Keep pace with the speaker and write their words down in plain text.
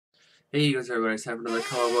Hey, what's up, everybody? It's time for another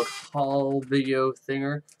comic book haul video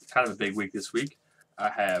thinger. Kind of a big week this week. I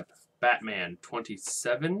have Batman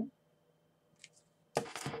 27,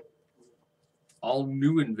 All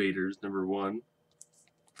New Invaders #1,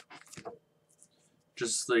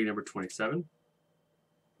 Justice League #27,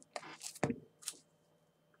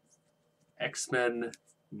 X-Men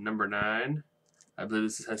 #9. I believe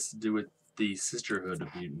this has to do with the Sisterhood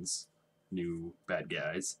of Mutants, new bad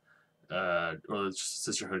guys. Or it's just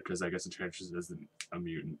Sisterhood because I guess it transfers as a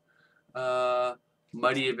mutant.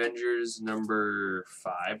 Mighty Avengers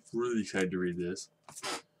 #5. Really excited to read this.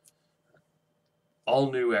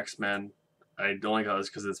 All New X-Men. I only got this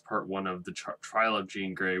because it's part 1 of the Trial of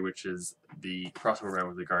Jean Grey, which is the crossover event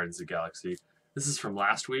with the Guardians of the Galaxy. This is from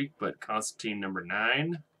last week, but Constantine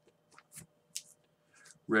 #9.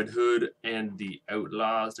 Red Hood and the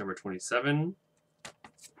Outlaws #27.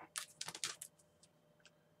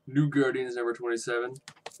 New Guardians #27.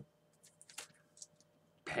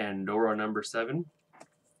 Pandora #7.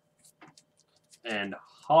 And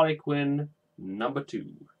Harley Quinn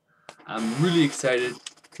 #2. I'm really excited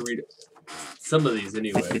to read some of these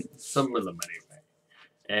anyway. Some of them anyway.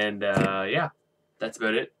 And yeah, that's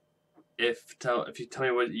about it. If you tell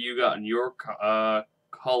me what you got in your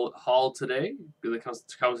haul today, in the comment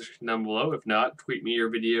section down below. If not, tweet me your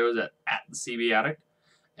videos at the CB Addict.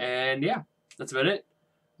 And yeah, that's about it.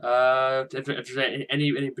 If there's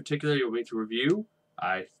any particular you want me to review,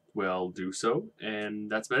 I will do so. And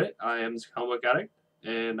that's about it. I am the Comic Book Addict,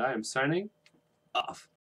 and I am signing off.